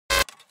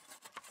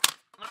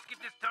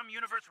this dumb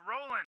universe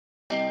rolling?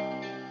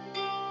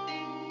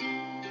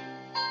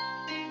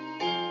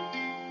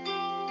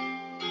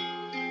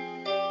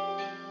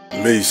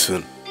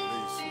 Mason.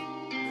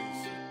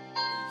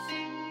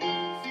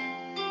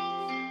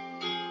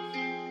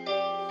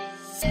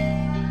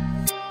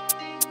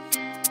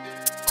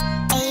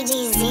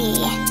 ADZ,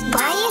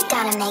 why you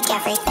gotta make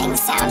everything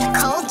sound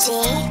cold, G?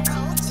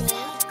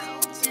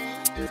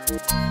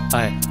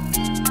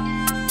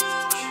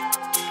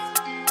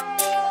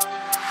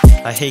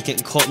 I hate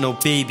getting caught, no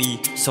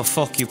baby, so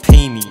fuck you,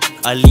 pay me.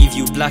 I leave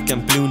you black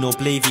and blue, no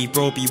blavy.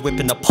 Bro be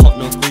whipping a pot,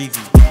 no gravy.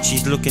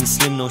 She's looking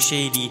slim, no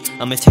shady.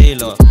 I'm a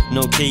Taylor,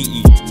 no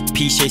Katie.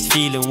 P-Shade's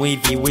feeling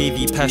wavy,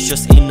 wavy. Pass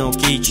just ain't no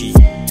gagey.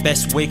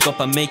 Best wake up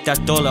and make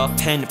that dollar.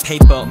 Pen,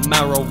 paper,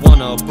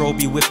 marijuana. Bro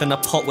be whipping a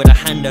pot with a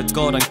hand of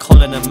God and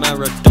calling a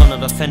Maradona.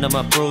 Defender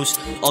my bros,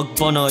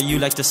 Ogbonna. You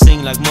like to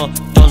sing like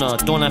Madonna.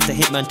 Don't have to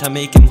hit man to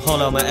make him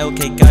holler. My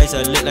LK guys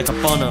are lit like a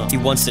bonner. He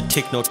wants to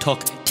tick, no talk.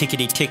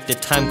 Tickety tick, the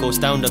time goes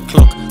down the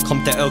clock.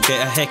 Come to LK,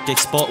 a hectic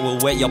spot will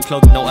wet your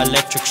plug, no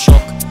electric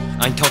shock.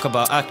 I ain't talk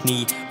about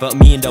acne, but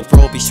me and the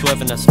bro be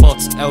swerving the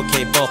spots.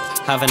 LK Bop,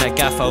 having a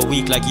gaff a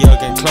week like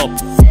Jurgen Klopp.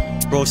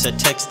 Bro said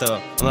text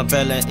her, I'm a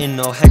Bella in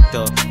no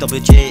Hector. Double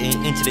J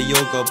ain't into the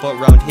yoga, but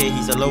round here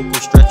he's a local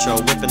stretcher.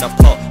 Whipping a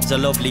pot, it's a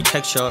lovely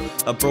texture.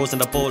 A bro's in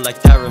the bowl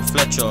like Darren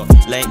Fletcher.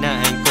 Late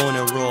night ain't going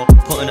to raw,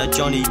 putting a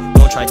Johnny,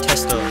 don't try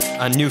test her.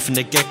 I knew from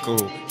the get-go,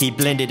 he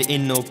blended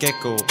in no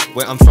gecko.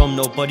 Where I'm from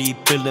nobody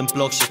building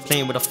blocks, she's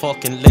playing with a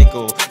fucking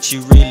Lego. She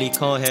really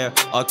can't hear,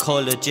 I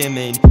call her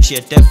Jimin, she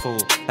a defo.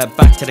 Head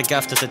back to the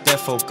gaff, there's a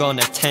defo, gone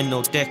at 10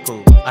 no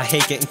deco. I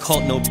hate getting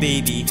caught, no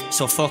baby,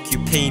 so fuck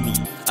you, pay me.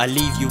 I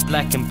leave you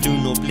black and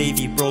blue, no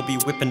blavy. Bro be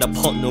whipping the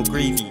pot, no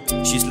gravy.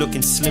 She's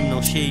looking slim,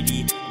 no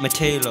shady. I'm a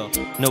Taylor,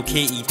 no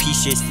Katie.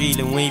 P-Shade's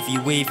feeling wavy,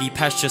 wavy.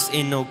 Pass just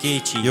ain't no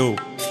gagey.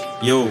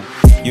 Yo,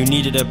 you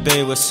needed a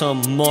bae with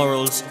some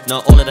morals,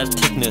 not all of that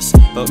thickness.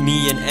 But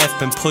me and F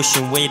been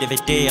pushing weight every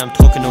day, I'm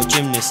talking no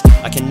gymnast.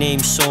 I can name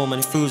so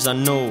many foods I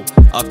know,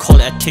 I call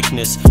it a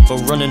thickness.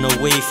 But running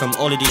away from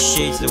all of these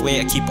shades, the way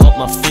I keep up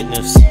my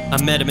fitness.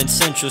 I met him in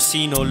Central,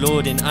 see no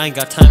loading. I ain't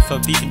got time for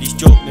beefing these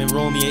joke men.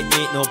 Romeo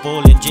ain't no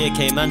bowling,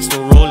 JK man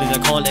still rolling. I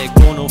can't let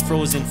go, no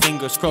frozen,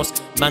 fingers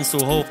crossed, man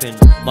still hoping.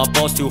 My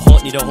boss too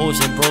hot, need a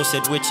hosing. Bro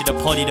said witchy the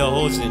potty the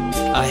hosing.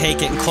 I hate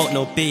getting caught,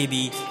 no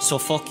baby, so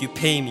fuck you,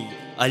 pay me.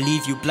 I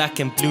leave you black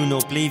and blue, no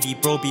blavy.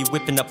 Bro be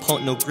whipping a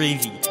pot, no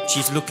gravy.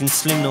 She's looking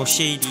slim, no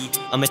shady.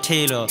 I'm a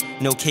Taylor,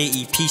 no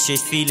Katie.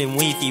 P-Shade's feeling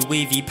wavy,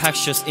 wavy.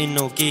 Packs just in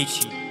no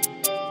gagey.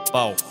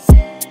 Bow.